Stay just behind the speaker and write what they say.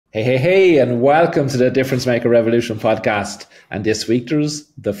Hey, and welcome to the Difference Maker Revolution podcast. And this week there's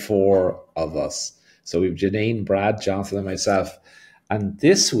the four of us. So we've Janine, Brad, Jonathan, and myself. And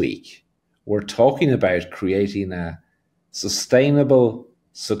this week we're talking about creating a sustainable,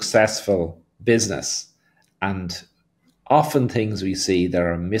 successful business and often things we see that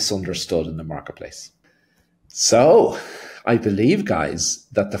are misunderstood in the marketplace. So I believe, guys,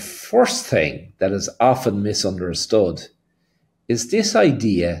 that the first thing that is often misunderstood is this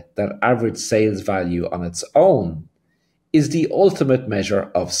idea that average sales value on its own is the ultimate measure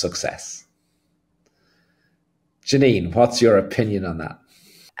of success. Janine, what's your opinion on that?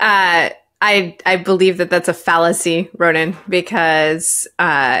 I believe that that's a fallacy, Ronan, because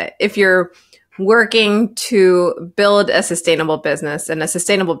if you're working to build a sustainable business, and a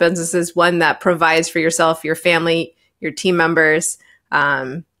sustainable business is one that provides for yourself, your family, your team members,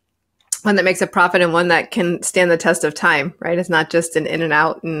 one that makes a profit and one that can stand the test of time, right? It's not just an in and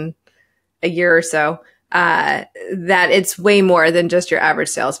out in a year or so, that it's way more than just your average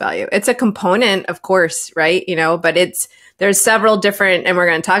sales value. It's a component, of course, right? But there's several different, and we're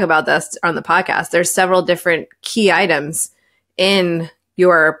going to talk about this on the podcast. There's several different key items in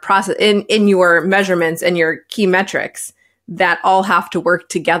your process, in your measurements and your key metrics that all have to work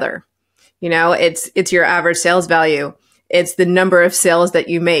together. It's your average sales value. It's the number of sales that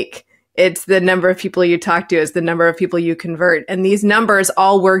you make. It's the number of people you talk to. It's the number of people you convert. And these numbers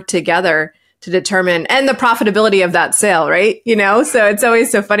all work together to determine, and the profitability of that sale, right? So it's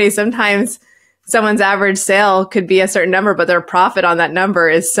always so funny. Sometimes someone's average sale could be a certain number, but their profit on that number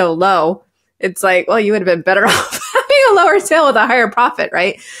is so low. It's like, well, you would have been better off having a lower sale with a higher profit,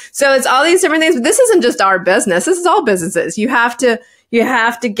 right? So it's all these different things, but this isn't just our business. This is all businesses. You have to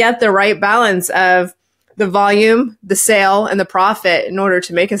get the right balance of the volume, the sale, and the profit in order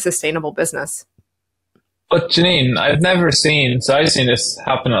to make a sustainable business. But Janine, I've seen this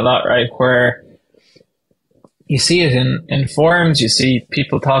happen a lot, right? Where you see it in forums, you see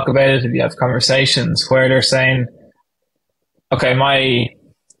people talk about it, if you have conversations where they're saying, okay, my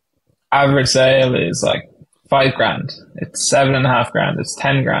average sale is like $5,000, it's $7,500, it's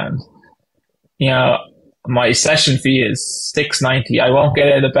 $10,000. My session fee is $690. I won't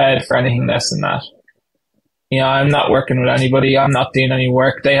get out of bed for anything less than that. I'm not working with anybody. I'm not doing any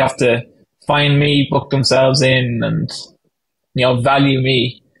work. They have to find me, book themselves in and, value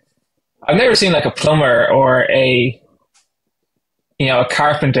me. I've never seen like a plumber or a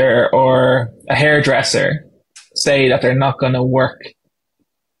carpenter or a hairdresser say that they're not going to work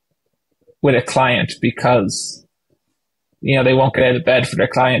with a client because, they won't get out of bed for their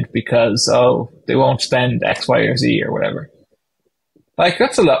client because, they won't spend X, Y, or Z or whatever. Like,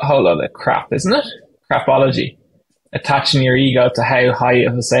 that's a whole lot of crap, isn't it? Crapology, attaching your ego to how high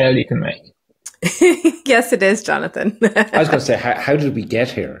of a sale you can make. Yes, it is, Jonathan. I was going to say, how did we get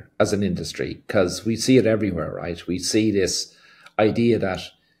here as an industry? Because we see it everywhere, right? We see this idea that,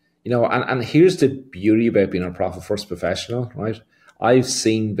 and here's the beauty about being a profit first professional, right? I've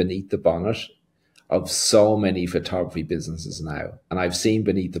seen beneath the bonnet of so many photography businesses now, and I've seen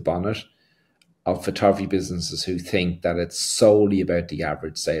beneath the bonnet of photography businesses who think that it's solely about the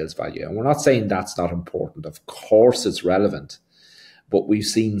average sales value. And we're not saying that's not important. Of course it's relevant. But we've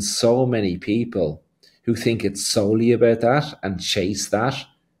seen so many people who think it's solely about that and chase that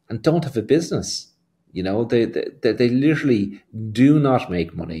and don't have a business. They literally do not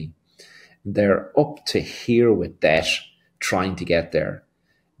make money. They're up to here with debt trying to get there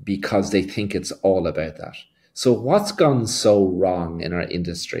because they think it's all about that. So what's gone so wrong in our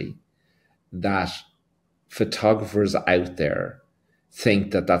industry that photographers out there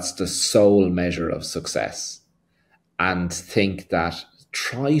think that that's the sole measure of success and think that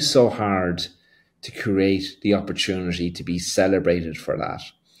try so hard to create the opportunity to be celebrated for that?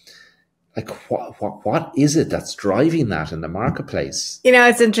 Like, what is it that's driving that in the marketplace?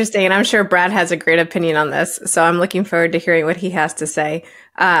 It's interesting, and I'm sure Brad has a great opinion on this, so I'm looking forward to hearing what he has to say.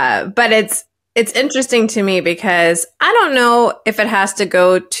 But it's interesting to me because I don't know if it has to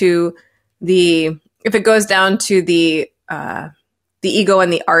go to if it goes down to the ego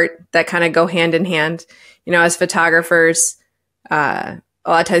and the art that kind of go hand in hand. As photographers, a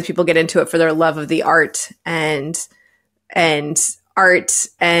lot of times people get into it for their love of the art and art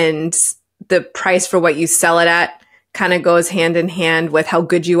and the price for what you sell it at kind of goes hand in hand with how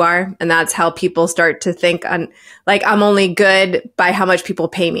good you are. And that's how people start to think like, I'm only good by how much people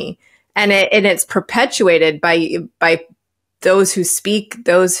pay me. And it's perpetuated by those who speak,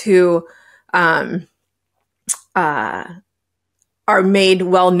 those who are made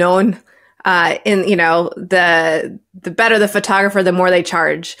well known in, you know, the better the photographer, the more they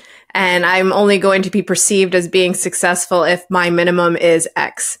charge. And I'm only going to be perceived as being successful if my minimum is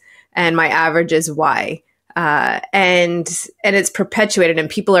X and my average is Y. And it's perpetuated, and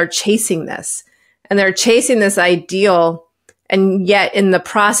people are chasing this, and they're chasing this ideal, and yet in the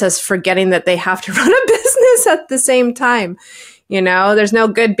process forgetting that they have to run a business at the same time. You know, there's no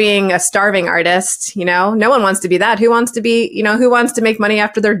good being a starving artist. You know, no one wants to be that. Who wants to be, you know, who wants to make money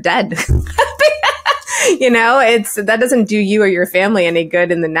after they're dead? You know, that doesn't do you or your family any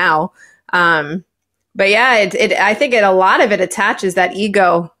good in the now. But yeah, I think a lot of it attaches that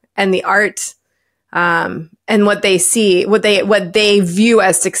ego and the art, and what they see, what they view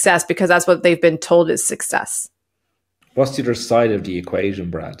as success, because that's what they've been told is success. What's the other side of the equation,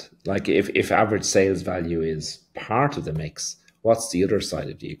 Brad? Like if average sales value is part of the mix, what's the other side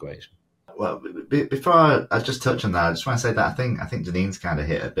of the equation? Well, before I just touch on that, I just want to say that I think Janine's kind of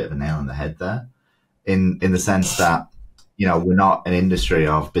hit a bit of a nail on the head there, in the sense that, you know, we're not an industry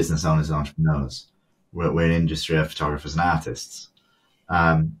of business owners and entrepreneurs. We're an industry of photographers and artists.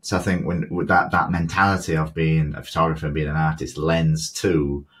 So I think with that mentality of being a photographer and being an artist lends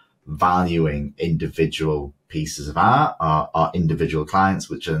to valuing individual pieces of art or individual clients,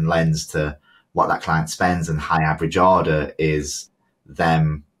 which then lends to what that client spends, and high average order is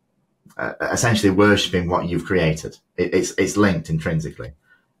them essentially worshipping what you've created. It's linked intrinsically.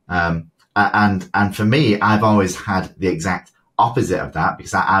 And for me, I've always had the exact opposite of that,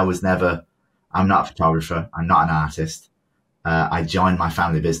 because I'm not a photographer. I'm not an artist. I joined my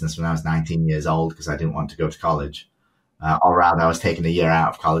family business when I was 19 years old because I didn't want to go to college. Or rather, I was taking a year out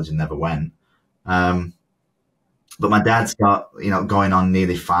of college and never went. But my dad's got, you know, going on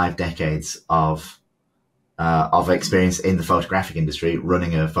nearly 5 decades of experience in the photographic industry,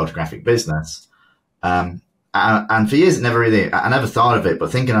 running a photographic business. And for years, I never thought of it,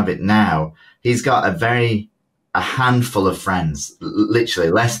 but thinking of it now, he's got a handful of friends, literally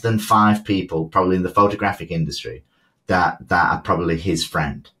less than 5 people, probably in the photographic industry, that are probably his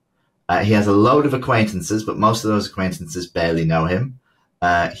friend. He has a load of acquaintances, but most of those acquaintances barely know him.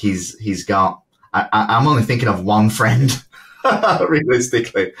 He's got, I'm only thinking of one friend,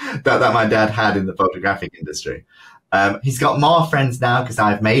 realistically, that my dad had in the photographic industry. He's got more friends now because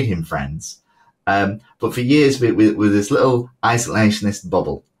I've made him friends. But for years, with this little isolationist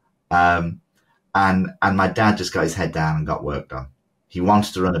bubble. And my dad just got his head down and got work done. He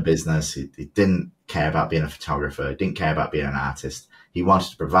wanted to run a business. He didn't care about being a photographer. He didn't care about being an artist. He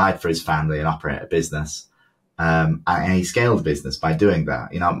wanted to provide for his family and operate a business. And he scaled the business by doing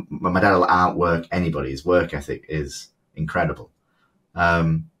that. You know, my dad will outwork anybody. His work ethic is incredible.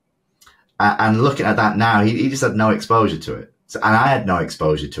 And looking at that now, he just had no exposure to it. And I had no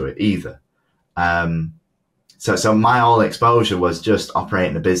exposure to it either. So my whole exposure was just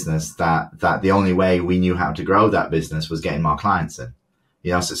operating a business that the only way we knew how to grow that business was getting more clients in.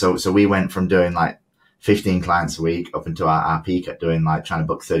 You know, so we went from doing like 15 clients a week up into our peak at doing like trying to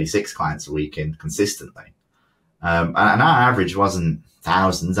book 36 clients a week in consistently. And our average wasn't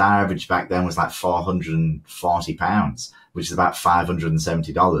thousands. Our average back then was like £440, which is about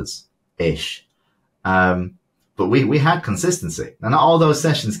 $570 ish. But we had consistency. And not all those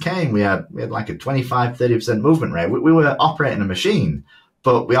sessions came. We had like a 25-30% movement rate. We were operating a machine,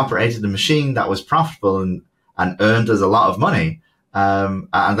 but we operated a machine that was profitable and earned us a lot of money. And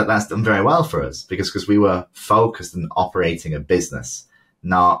that's done very well for us because we were focused on operating a business,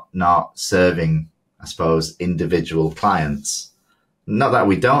 not serving, I suppose, individual clients. Not that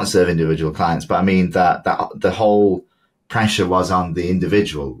we don't serve individual clients, but I mean that the whole pressure was on the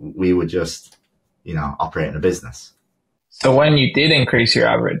individual. We were just, you know, operating a business. So when you did increase your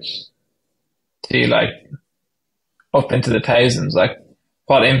average to like up into the thousands, like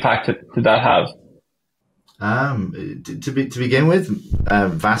what impact did that have? To begin with,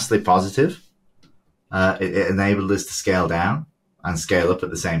 vastly positive. It enabled us to scale down and scale up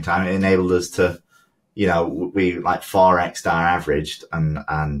at the same time. It enabled us to, you know, we like 4x'd our average and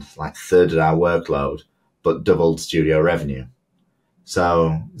like thirded our workload, but doubled studio revenue.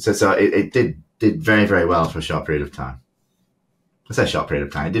 So it did very, very well for a short period of time. I say short period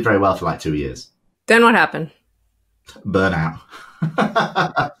of time. It did very well for like 2 years. Then what happened? Burnout.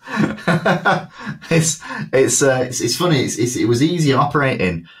 It's funny. It was easier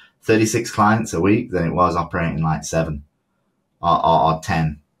operating 36 clients a week than it was operating like 7 or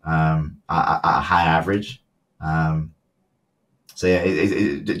 10 at a high average. So yeah,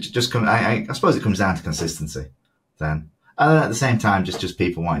 it just comes. I suppose it comes down to consistency then. At the same time, just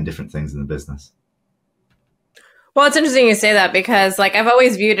people wanting different things in the business. Well, it's interesting you say that because like I've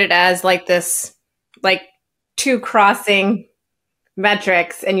always viewed it as like this, like two crossing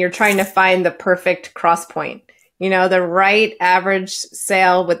metrics and you're trying to find the perfect cross point, the right average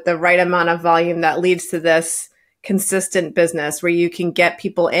sale with the right amount of volume that leads to this consistent business where you can get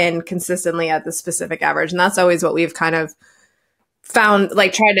people in consistently at the specific average. And that's always what we've kind of found,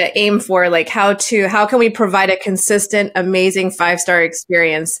 like tried to aim for, like how can we provide a consistent, amazing 5-star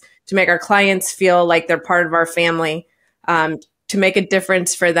experience to make our clients feel like they're part of our family, to make a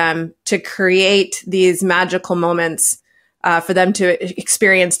difference for them, to create these magical moments for them to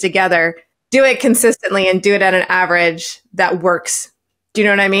experience together, do it consistently and do it at an average that works. Do you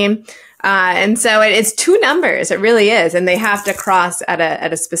know what I mean? And so it's 2 numbers. It really is. And they have to cross at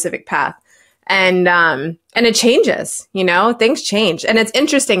a specific path. And it changes, things change. And it's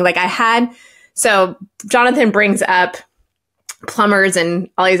interesting. Like so Jonathan brings up plumbers and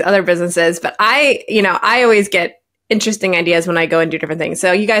all these other businesses, but I always get interesting ideas when I go and do different things.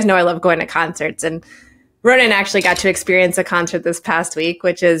 So you guys know I love going to concerts, and Ronan actually got to experience a concert this past week,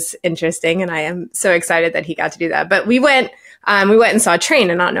 which is interesting. And I am so excited that he got to do that. But we went and saw Train,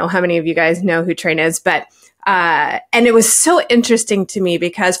 and I don't know how many of you guys know who Train is, but and it was so interesting to me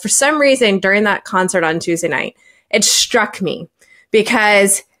because for some reason during that concert on Tuesday night, it struck me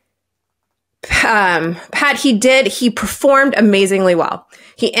because Pat, he performed amazingly well.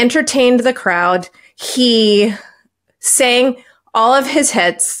 He entertained the crowd. He sang all of his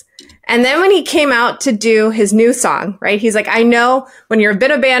hits. And then when he came out to do his new song, right? He's like, I know when you've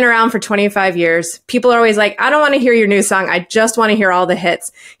been a band around for 25 years, people are always like, I don't want to hear your new song. I just want to hear all the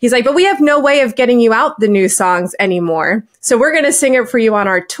hits. He's like, but we have no way of getting you out the new songs anymore. So we're going to sing it for you on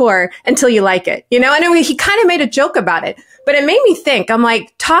our tour until you like it. And he kind of made a joke about it, but it made me think. I'm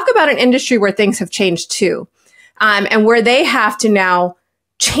like, talk about an industry where things have changed too. And where they have to now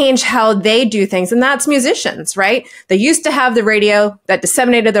change how they do things. And that's musicians, right? They used to have the radio that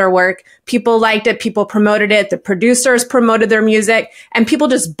disseminated their work. People liked it. People promoted it. The producers promoted their music and people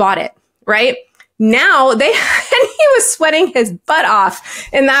just bought it, right? Now and he was sweating his butt off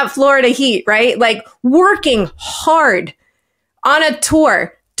in that Florida heat, right? Like working hard on a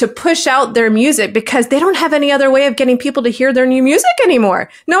tour to push out their music because they don't have any other way of getting people to hear their new music anymore.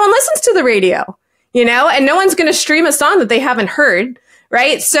 No one listens to the radio, and no one's going to stream a song that they haven't heard.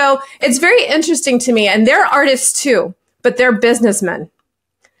 Right. So it's very interesting to me, and they're artists too, but they're businessmen.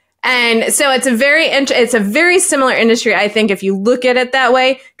 And so it's a very similar industry, I think, if you look at it that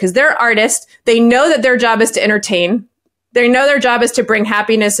way, because they're artists. They know that their job is to entertain. They know their job is to bring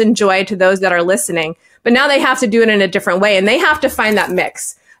happiness and joy to those that are listening. But now they have to do it in a different way. And they have to find that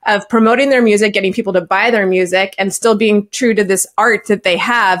mix of promoting their music, getting people to buy their music, and still being true to this art that they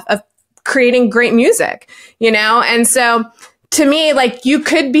have of creating great music, And so to me, like you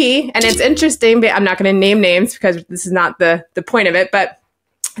could be, and it's interesting, but I'm not going to name names because this is not the point of it, but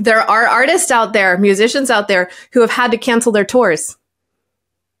there are artists out there, musicians out there who have had to cancel their tours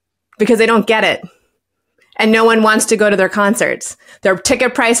because they don't get it. And no one wants to go to their concerts. Their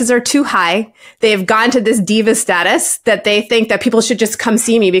ticket prices are too high. They've gone to this diva status that they think that people should just come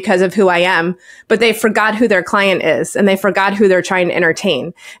see me because of who I am, but they forgot who their client is and they forgot who they're trying to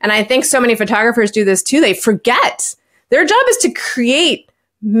entertain. And I think so many photographers do this too. They forget. Their job is to create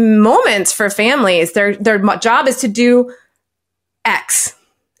moments for families. Their job is to do X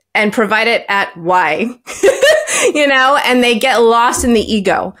and provide it at Y, and they get lost in the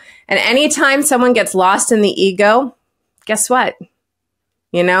ego. And anytime someone gets lost in the ego, guess what?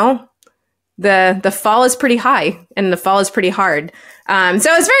 The fall is pretty high and the fall is pretty hard. So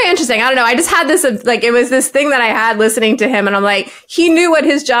it's very interesting. I don't know. I just had this, it was this thing that I had listening to him, and I'm like, he knew what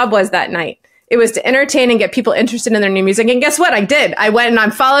his job was that night. It was to entertain and get people interested in their new music. And guess what? I did. I went and I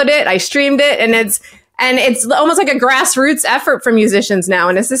followed it. I streamed it. And it's almost like a grassroots effort for musicians now.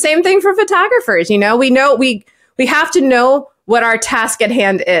 And it's the same thing for photographers. We know we have to know what our task at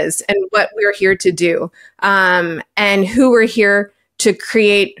hand is and what we're here to do, and who we're here to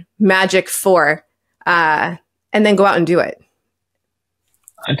create magic for, and then go out and do it.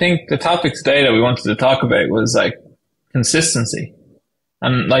 I think the topic today that we wanted to talk about was like consistency.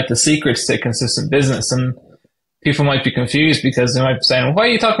 And like the secrets to consistent business. And people might be confused because they might be saying, why are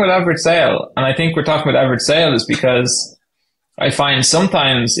you talking about average sale? And I think we're talking about average sale is because I find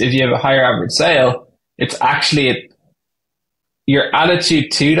sometimes if you have a higher average sale, it's actually your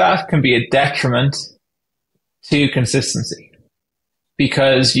attitude to that can be a detriment to consistency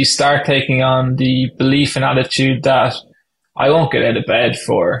because you start taking on the belief and attitude that I won't get out of bed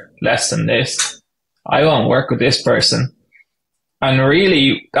for less than this. I won't work with this person. And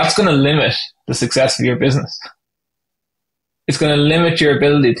really, that's going to limit the success of your business. It's going to limit your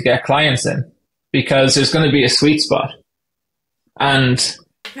ability to get clients in because there's going to be a sweet spot. And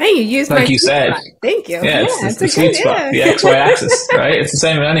Hey, you used like my you said. spot. Thank you. Yeah, it's the sweet spot, the XY axis, right? It's the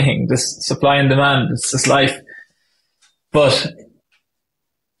same in anything, just supply and demand. It's just life. But,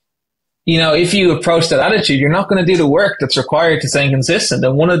 you know, if you approach that attitude, you're not going to do the work that's required to stay consistent.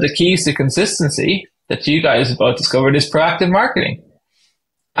 And one of the keys to consistency that you guys have both discovered is proactive marketing.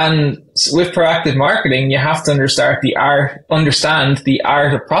 And with proactive marketing, you have to understand the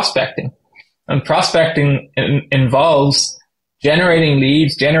art of prospecting. And prospecting involves generating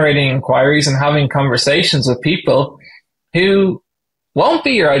leads, generating inquiries, and having conversations with people who won't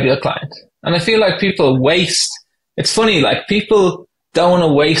be your ideal client. And I feel like people it's funny, like people don't want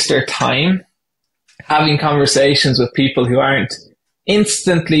to waste their time having conversations with people who aren't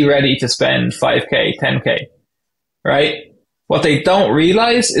instantly ready to spend 5K, 10K, right? What they don't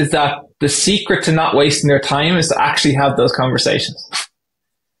realize is that the secret to not wasting their time is to actually have those conversations.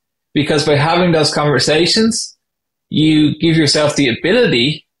 Because by having those conversations, you give yourself the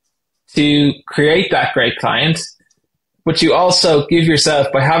ability to create that great client, but you also give yourself,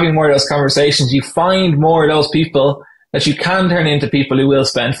 by having more of those conversations, you find more of those people that you can turn into people who will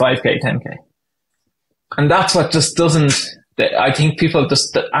spend 5K, 10K. And that's what just I think people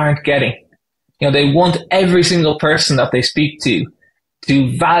just aren't getting. You know, they want every single person that they speak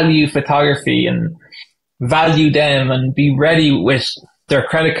to value photography and value them and be ready with their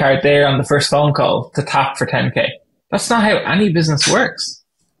credit card there on the first phone call to tap for 10K. That's not how any business works.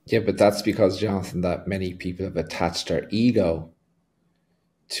 Yeah, but that's because, Jonathan, that many people have attached their ego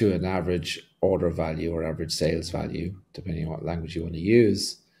to an average order value or average sales value, depending on what language you want to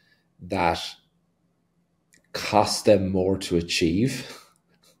use, that costs them more to achieve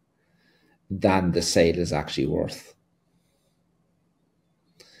than the sale is actually worth.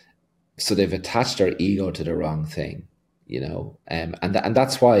 So they've attached their ego to the wrong thing, you know, and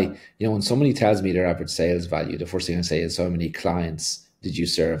that's why, you know, when somebody tells me their average sales value, the first thing I say is, how many clients did you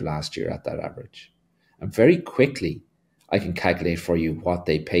serve last year at that average? And very quickly, I can calculate for you what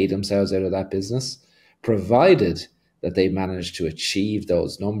they paid themselves out of that business, provided that they managed to achieve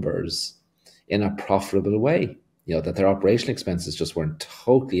those numbers in a profitable way, you know, that their operational expenses just weren't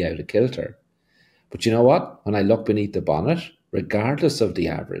totally out of kilter. But you know what? When I look beneath the bonnet, regardless of the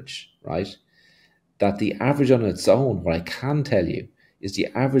average, right, that the average on its own, what I can tell you is the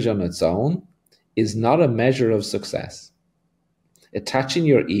average on its own is not a measure of success. Attaching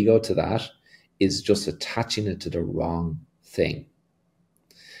your ego to that is just attaching it to the wrong thing.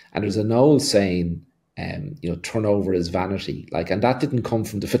 And there's an old saying, you know, turnover is vanity. And that didn't come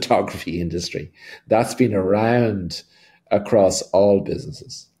from the photography industry. That's been around across all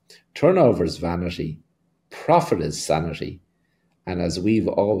businesses. Turnover is vanity, profit is sanity, and as we've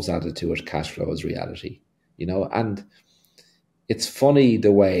always added to it, cash flow is reality. You know, and it's funny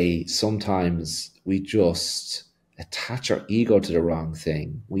the way sometimes we just attach our ego to the wrong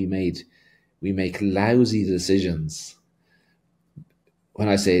thing. We make lousy decisions. When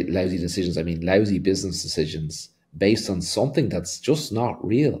I say lousy decisions, I mean lousy business decisions based on something that's just not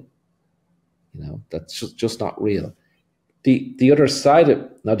real. You know, that's just not real. The other side of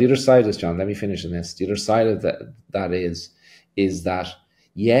this, John, let me finish on this. The other side of that is that,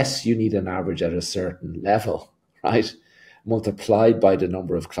 yes, you need an average at a certain level, right? Multiplied by the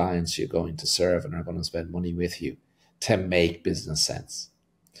number of clients you're going to serve and are going to spend money with you to make business sense.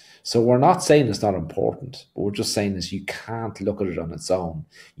 So we're not saying it's not important, but we're just saying is you can't look at it on its own.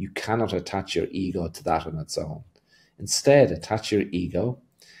 You cannot attach your ego to that on its own. Instead, attach your ego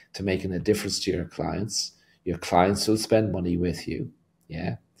to making a difference to your clients. Your clients will spend money with you,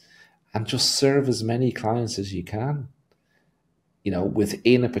 yeah, and just serve as many clients as you can, you know,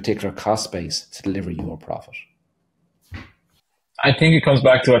 within a particular cost base to deliver your profit. I think it comes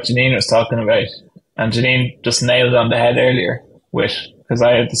back to what Janine was talking about, and Janine just nailed it on the head earlier, because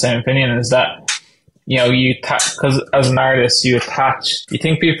I had the same opinion, is that, you know, because as an artist, you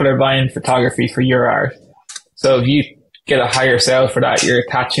think people are buying photography for your art. So if you get a higher sale for that, you're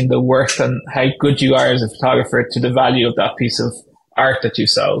attaching the worth and how good you are as a photographer to the value of that piece of art that you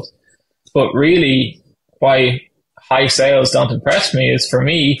sold. But really, why high sales don't impress me is, for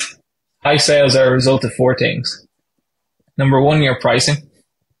me, high sales are a result of four things. Number one, your pricing.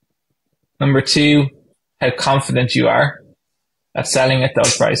 Number two, how confident you are at selling at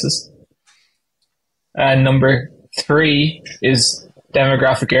those prices. And number three is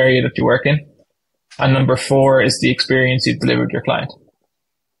demographic area that you work in. And number four is the experience you've delivered to your client.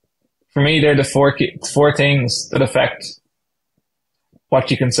 For me, they're the four things that affect what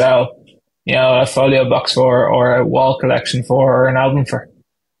you can sell, you know, a folio box for, or a wall collection for, or an album for.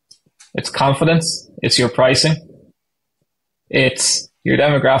 It's confidence, it's your pricing, it's your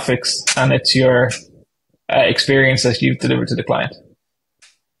demographics, and it's your experience that you've delivered to the client.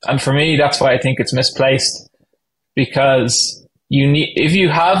 And for me, that's why I think it's misplaced, because if you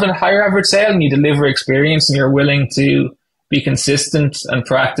have a higher average sale and you deliver experience and you're willing to be consistent and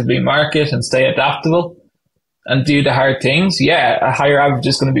proactively market and stay adaptable and do the hard things, yeah, a higher average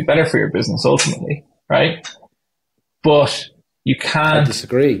is going to be better for your business ultimately, right? But you can't. I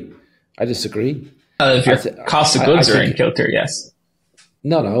disagree. If your cost of goods are in kilter, yes.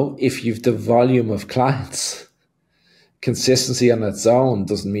 No. If you've the volume of clients, consistency on its own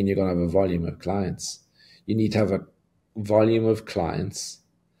doesn't mean you're going to have a volume of clients. You need to have a volume of clients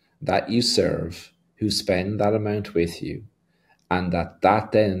that you serve who spend that amount with you, and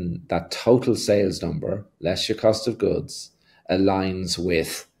that total sales number less your cost of goods aligns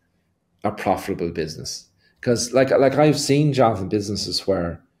with a profitable business. Because like I've seen, Jonathan, businesses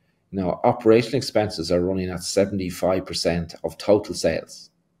where operational expenses are running at 75% of total sales,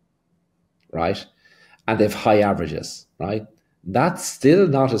 right? And they've high averages, right? That's still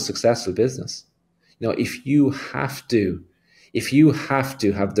not a successful business. If you have to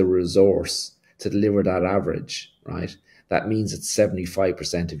have the resource to deliver that average, right? That means it's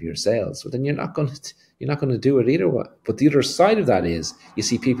 75% of your sales. Well, then you're not going to do it either way. But the other side of that is you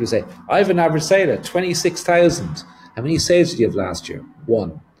see people say, I have an average sale at 26,000. How many sales did you have last year?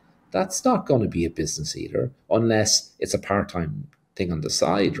 1. That's not going to be a business either, unless it's a part-time thing on the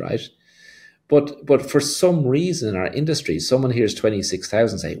side, right? But for some reason in our industry, someone hears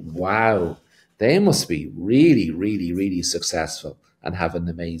 26,000 say, wow, they must be really, really, really successful and have an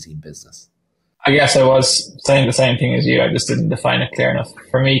amazing business. I guess I was saying the same thing as you. I just didn't define it clear enough.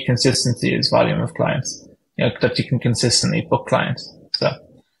 For me, consistency is volume of clients, that you can consistently book clients. So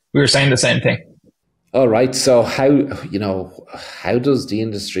we were saying the same thing. All right. So how does the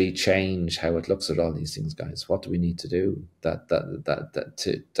industry change how it looks at all these things, guys? What do we need to do that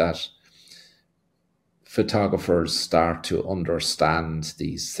photographers start to understand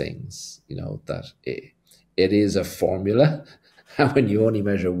these things? That it is a formula, and when you only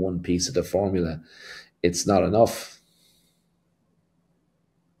measure one piece of the formula, it's not enough.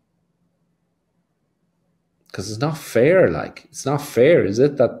 Because it's not fair. It's not fair, is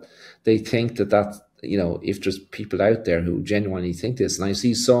it? That they think that if there's people out there who genuinely think this, and I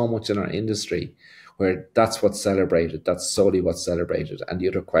see so much in our industry where that's what's celebrated, that's solely what's celebrated, and the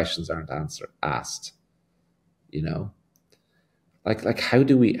other questions aren't asked. How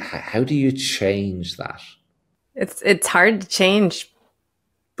do you change that? It's hard to change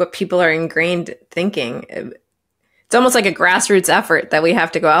what people are ingrained thinking. It's almost like a grassroots effort that we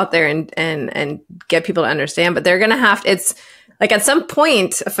have to go out there and get people to understand, but they're going to have, it's like at some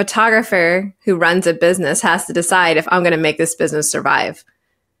point, a photographer who runs a business has to decide if I'm going to make this business survive,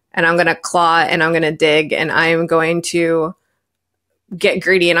 and I'm going to claw and I'm going to dig and I'm going to get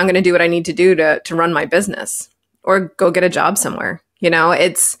greedy and I'm going to do what I need to do to run my business or go get a job somewhere.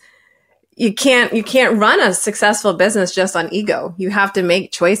 You can't run a successful business just on ego. You have to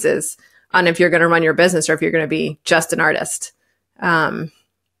make choices on if you're going to run your business or if you're going to be just an artist. And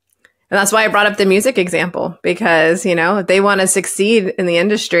that's why I brought up the music example, because, if they want to succeed in the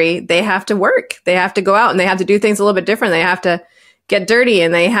industry, they have to work. They have to go out and they have to do things a little bit different. They have to get dirty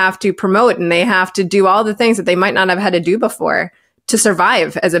and they have to promote and they have to do all the things that they might not have had to do before to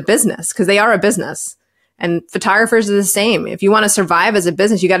survive as a business, because they are a business. And photographers are the same. If you want to survive as a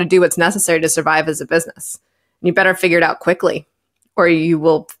business, you got to do what's necessary to survive as a business. And you better figure it out quickly, or you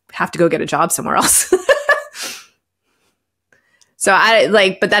will have to go get a job somewhere else. So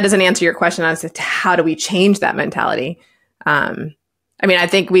but that doesn't answer your question as to how do we change that mentality. I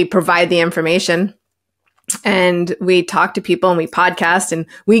think we provide the information and we talk to people and we podcast and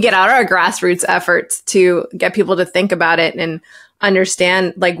we get out our grassroots efforts to get people to think about it and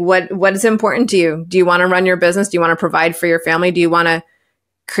understand what is important to you. Do you want to run your business? Do you want to provide for your family? Do you want to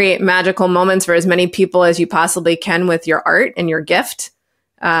create magical moments for as many people as you possibly can with your art and your gift,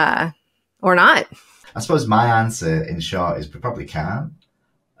 or not? I suppose my answer, in short, is we probably can.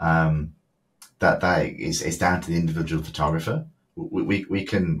 That is down to the individual photographer. We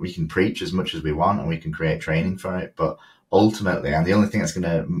can preach as much as we want and we can create training for it, but ultimately, and the only thing that's going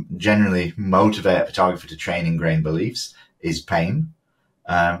to generally motivate a photographer to train ingrained beliefs is pain.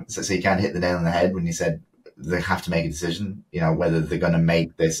 So you can't hit the nail on the head when you said they have to make a decision, whether they're going to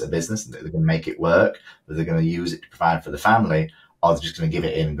make this a business, they're going to make it work, whether they're going to use it to provide for the family, or they're just going to give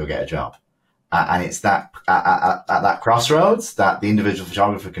it in and go get a job. And it's that at that crossroads that the individual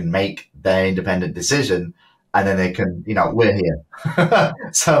photographer can make their independent decision, and then they can, we're here.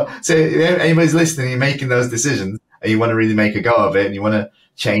 so anybody's listening, you're making those decisions, and you want to really make a go of it, and you want to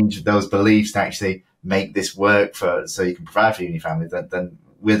change those beliefs to actually make this work so you can provide for you and your family, then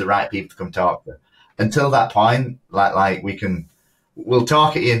we're the right people to come talk to. Until that point, like we can we'll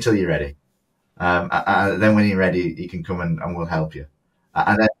talk at you until you're ready. And then when you're ready, you can come and we'll help you.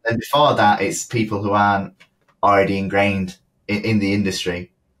 And then before that, it's people who aren't already ingrained in the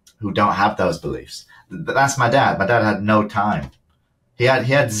industry, who don't have those beliefs. That's my dad. My dad had no time. He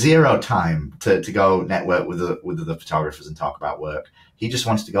had zero time to go network with the photographers and talk about work. He just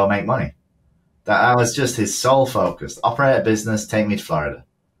wanted to go make money. That was just his sole focus. Operate a business, take me to Florida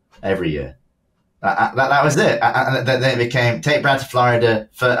every year. That was it. And then it became, take Brad to Florida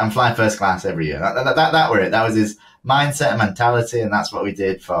and fly first class every year. That were it. That was his mindset and mentality, and that's what we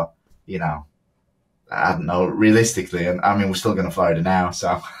did for, I don't know, realistically. And I mean, we're still going to Florida now,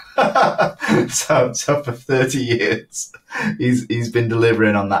 so so for 30 years, he's been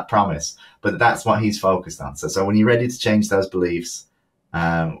delivering on that promise. But that's what he's focused on. So when you're ready to change those beliefs,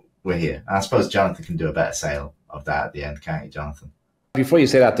 we're here. And I suppose Jonathan can do a better sale of that at the end, can't you, Jonathan? Before you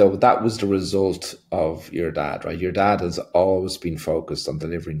say that, though, that was the result of your dad, right? Your dad has always been focused on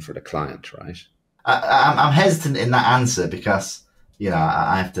delivering for the client, right? I'm hesitant in that answer because,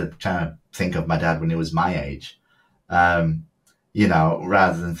 I have to try to think of my dad when he was my age, rather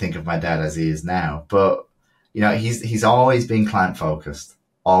than think of my dad as he is now. But, he's always been client focused,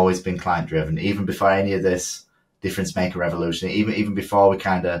 always been client driven, even before any of this difference maker revolution, even before we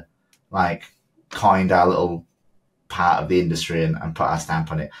kind of coined our little part of the industry and put our stamp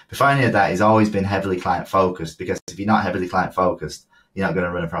on it. Before any of that, he's always been heavily client focused, because if you're not heavily client focused, you're not going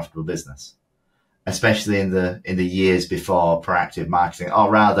to run a profitable business, especially in the years before proactive marketing, or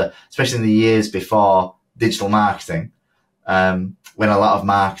rather, especially in the years before digital marketing, when a lot of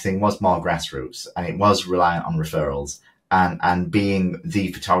marketing was more grassroots and it was reliant on referrals, and being the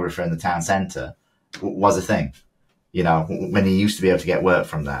photographer in the town centre was a thing, when you used to be able to get work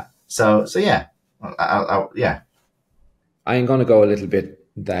from that. So yeah, yeah. I'm going to go a little bit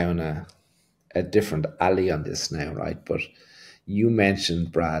down a different alley on this now, right? But you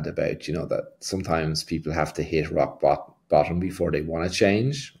mentioned, Brad, about, that sometimes people have to hit rock bottom before they want to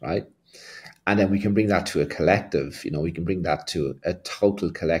change, right? And then we can bring that to a collective, we can bring that to a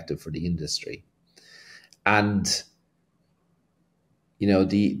total collective for the industry. And,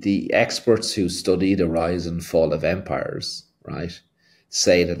 the experts who study the rise and fall of empires, right,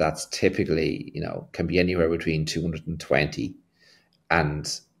 say that that's typically, can be anywhere between 220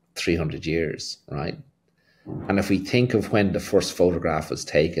 and 300 years, right? And if we think of when the first photograph was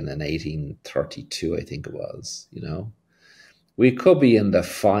taken in 1832, I think it was, we could be in the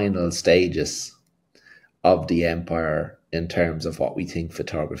final stages of the empire in terms of what we think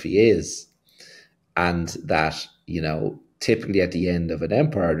photography is. And that, typically at the end of an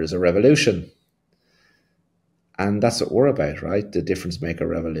empire, there's a revolution. And that's what we're about, right? The difference maker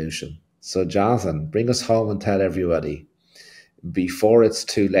revolution. So Jonathan, bring us home and tell everybody, before it's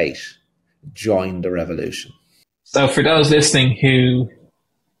too late, join the revolution. So for those listening who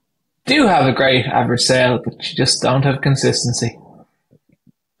do have a great average sale, but you just don't have consistency,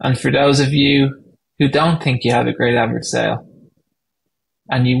 and for those of you who don't think you have a great average sale,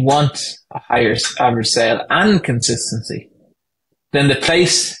 and you want a higher average sale and consistency, then the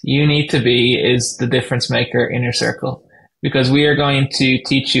place you need to be is the difference maker inner circle, because we are going to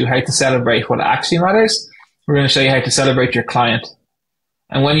teach you how to celebrate what actually matters. We're going to show you how to celebrate your client.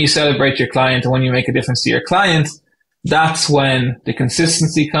 And when you celebrate your client and when you make a difference to your client, that's when the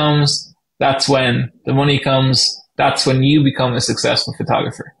consistency comes. That's when the money comes. That's when you become a successful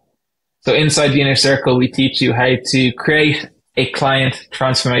photographer. So inside the inner circle, we teach you how to create a client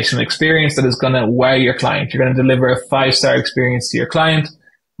transformational experience that is going to wow your client. You're going to deliver a 5-star experience to your client.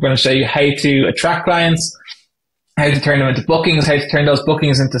 We're going to show you how to attract clients, how to turn them into bookings, how to turn those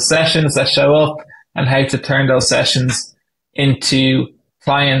bookings into sessions that show up, and how to turn those sessions into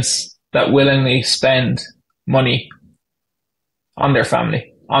clients that willingly spend money on their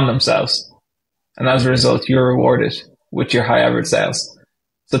family, on themselves. And as a result, you're rewarded with your high average sales.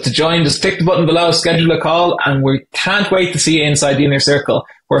 So to join, just click the button below, schedule a call, and we can't wait to see you inside the inner circle,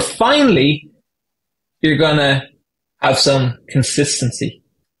 where finally you're going to have some consistency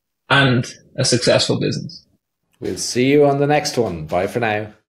and a successful business. We'll see you on the next one. Bye for now.